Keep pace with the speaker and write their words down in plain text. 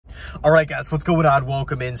All right, guys, what's going on?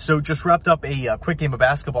 Welcome in. So just wrapped up a quick game of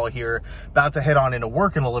basketball here, about to head on into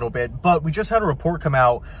work in a little bit, but we just had a report come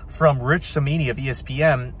out from Rich Cimini of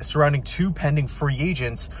ESPN surrounding two pending free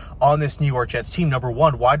agents on this New York Jets team. Number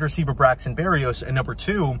one, wide receiver Braxton Berrios, and number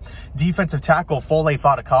two, defensive tackle Foley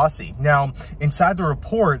Fatukasi. Now, inside the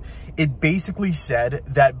report, it basically said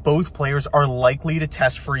that both players are likely to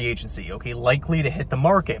test free agency, okay, likely to hit the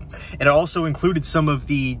market. And it also included some of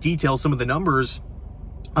the details, some of the numbers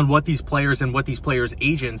on what these players and what these players'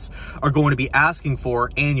 agents are going to be asking for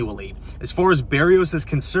annually. As far as Berrios is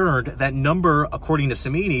concerned, that number, according to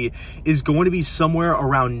Cimini, is going to be somewhere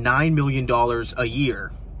around $9 million a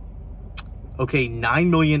year. Okay, $9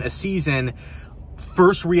 million a season.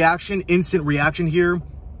 First reaction, instant reaction here,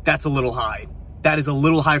 that's a little high. That is a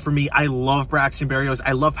little high for me. I love Braxton Berrios.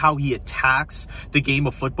 I love how he attacks the game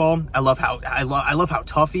of football. I love how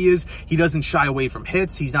tough he is. He doesn't shy away from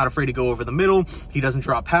hits. He's not afraid to go over the middle. He doesn't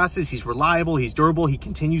drop passes. He's reliable. He's durable. He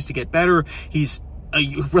continues to get better. He's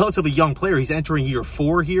a relatively young player. He's entering year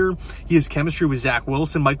 4 here. He has chemistry with Zach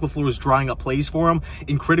Wilson. Mike LaFleur is drawing up plays for him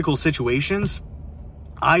in critical situations.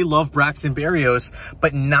 I love Braxton Berrios,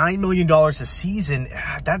 but $9 million a season,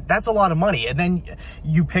 that's a lot of money. And then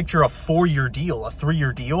you picture a 4-year deal, a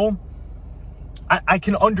 3-year deal. I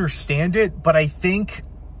can understand it, but I think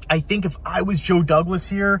if I was Joe Douglas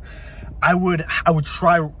here, I would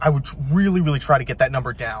really try to get that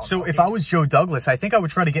number down. So if I was Joe Douglas, I think I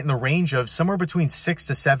would try to get in the range of somewhere between $6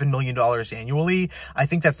 to $7 million annually. I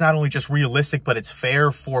think that's not only just realistic, but it's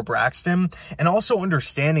fair for Braxton. And also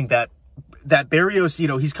understanding that Berrios, you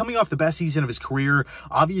know, he's coming off the best season of his career.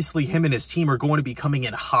 Obviously, him and his team are going to be coming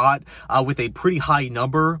in hot with a pretty high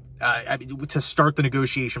number to start the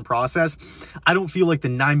negotiation process. I don't feel like the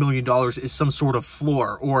 $9 million is some sort of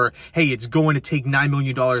floor or, hey, it's going to take $9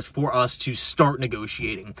 million for us to start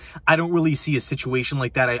negotiating. I don't really see a situation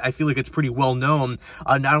like that. I feel like it's pretty well known,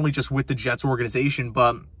 not only just with the Jets organization,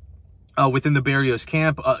 but within the Berrios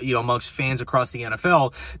camp, you know, amongst fans across the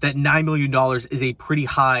NFL, that $9 million is a pretty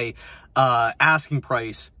high asking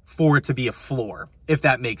price for it to be a floor, if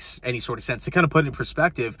that makes any sort of sense. To kind of put it in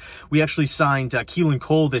perspective, we actually signed Keelan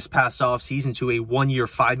Cole this past offseason to a 1-year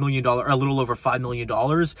 $5 million, or a little over $5 million,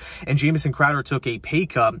 and Jamison Crowder took a pay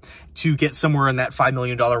cut to get somewhere in that $5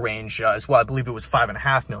 million range as well. I believe it was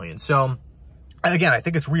 $5.5 million. So again, I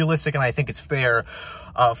think it's realistic and I think it's fair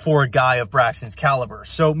for a guy of Braxton's caliber.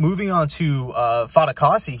 So moving on to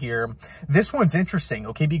Fatikasi here, this one's interesting,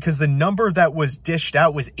 okay, because the number that was dished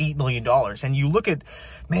out was $8 million. And you look at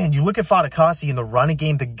Fatikasi in the running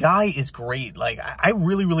game, the guy is great. Like, I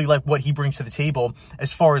really like what he brings to the table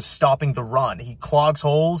as far as stopping the run. He clogs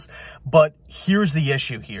holes, but here's the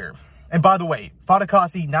issue here. And by the way,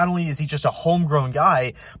 Fatikasi, not only is he just a homegrown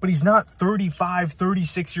guy, but he's not 35,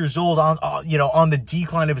 36 years old on the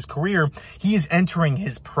decline of his career. He is entering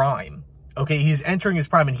his prime. Okay, he's entering his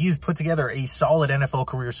prime, and he has put together a solid NFL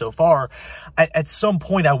career so far. At some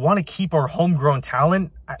point, I want to keep our homegrown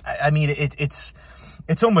talent. I mean, it's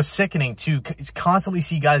almost sickening to constantly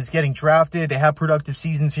see guys getting drafted. They have productive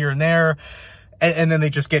seasons here and there, and then they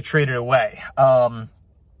just get traded away.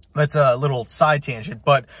 That's a little side tangent,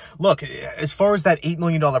 but look, as far as that $8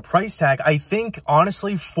 million price tag, I think,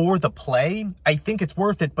 honestly, for the play, I think it's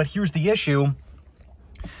worth it, but here's the issue.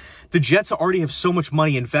 The Jets already have so much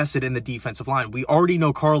money invested in the defensive line. We already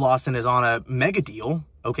know Carl Lawson is on a mega deal,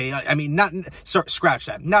 okay? I mean, scratch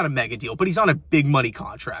that, not a mega deal, but he's on a big money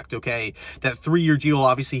contract, okay? That 3-year deal,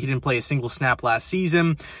 obviously, he didn't play a single snap last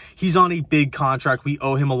season. He's on a big contract. We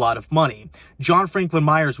owe him a lot of money. John Franklin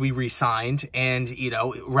Myers, we re-signed, and, you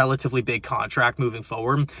know, relatively big contract moving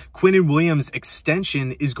forward. Quinnen Williams'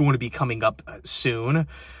 extension is going to be coming up soon.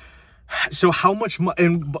 So how much money?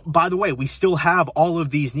 And by the way, we still have all of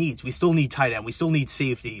these needs. We still need tight end. We still need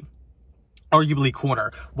safety, arguably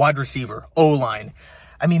corner, wide receiver, O-line.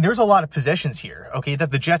 I mean, there's a lot of positions here, okay,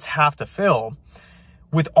 that the Jets have to fill.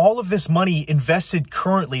 With all of this money invested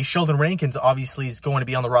currently, Sheldon Rankins obviously is going to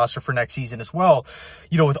be on the roster for next season as well.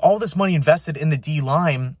 You know, with all this money invested in the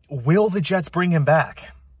D-line, will the Jets bring him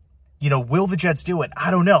back? You know, will the Jets do it?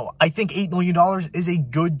 I don't know. I think $8 million is a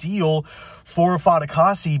good deal for a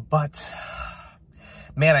Fatikasi, but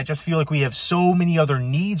man, I just feel like we have so many other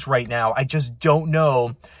needs right now. I just don't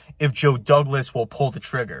know if Joe Douglas will pull the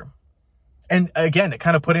trigger. And again, to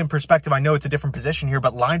kind of put it in perspective, I know it's a different position here,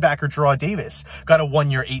 but linebacker Jarrad Davis got a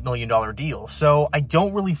 1-year, $8 million deal. So I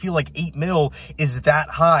don't really feel like $8 million is that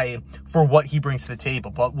high for what he brings to the table,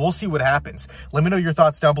 but we'll see what happens. Let me know your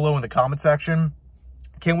thoughts down below in the comment section.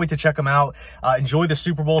 Can't wait to check them out. Enjoy the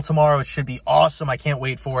Super Bowl tomorrow. It should be awesome. I can't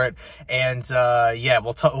wait for it. And yeah,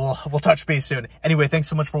 we'll touch base soon. Anyway, thanks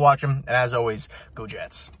so much for watching. And as always, go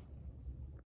Jets.